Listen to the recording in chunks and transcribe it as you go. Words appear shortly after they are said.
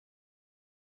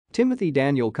Timothy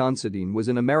Daniel Considine was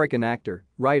an American actor,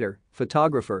 writer,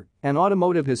 photographer, and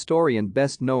automotive historian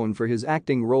best known for his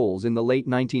acting roles in the late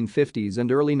 1950s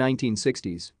and early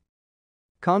 1960s.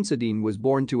 Considine was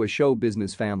born to a show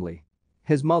business family.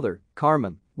 His mother,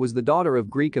 Carmen, was the daughter of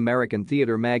Greek-American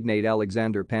theater magnate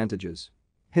Alexander Pantages.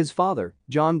 His father,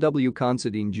 John W.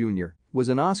 Considine Jr., was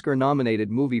an Oscar-nominated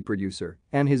movie producer,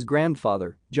 and his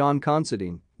grandfather, John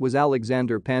Considine, was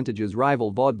Alexander Pantages'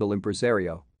 rival vaudeville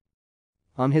impresario.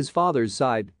 On his father's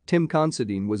side, Tim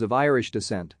Considine was of Irish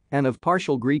descent and of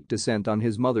partial Greek descent on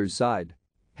his mother's side.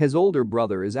 His older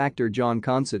brother is actor John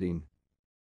Considine.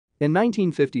 In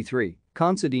 1953,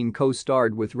 Considine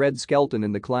co-starred with Red Skelton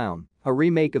in The Clown, a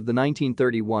remake of the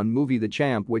 1931 movie The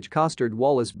Champ which co-starred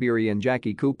Wallace Beery and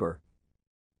Jackie Cooper.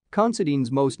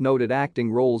 Considine's most noted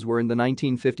acting roles were in the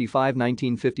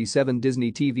 1955-1957 Disney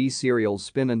TV serials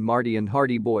Spin and Marty and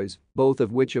Hardy Boys, both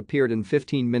of which appeared in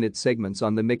 15-minute segments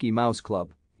on the Mickey Mouse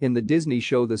Club, in the Disney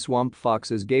show The Swamp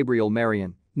Fox as Gabriel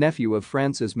Marion, nephew of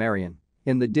Francis Marion,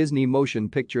 in the Disney motion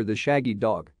picture The Shaggy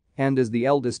Dog, and as the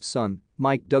eldest son,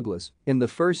 Mike Douglas, in the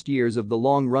first years of the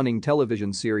long-running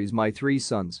television series My Three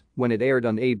Sons, when it aired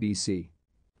on ABC.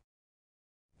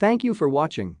 Thank you for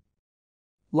watching.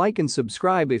 Like and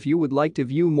subscribe if you would like to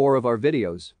view more of our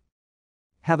videos.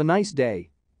 Have a nice day.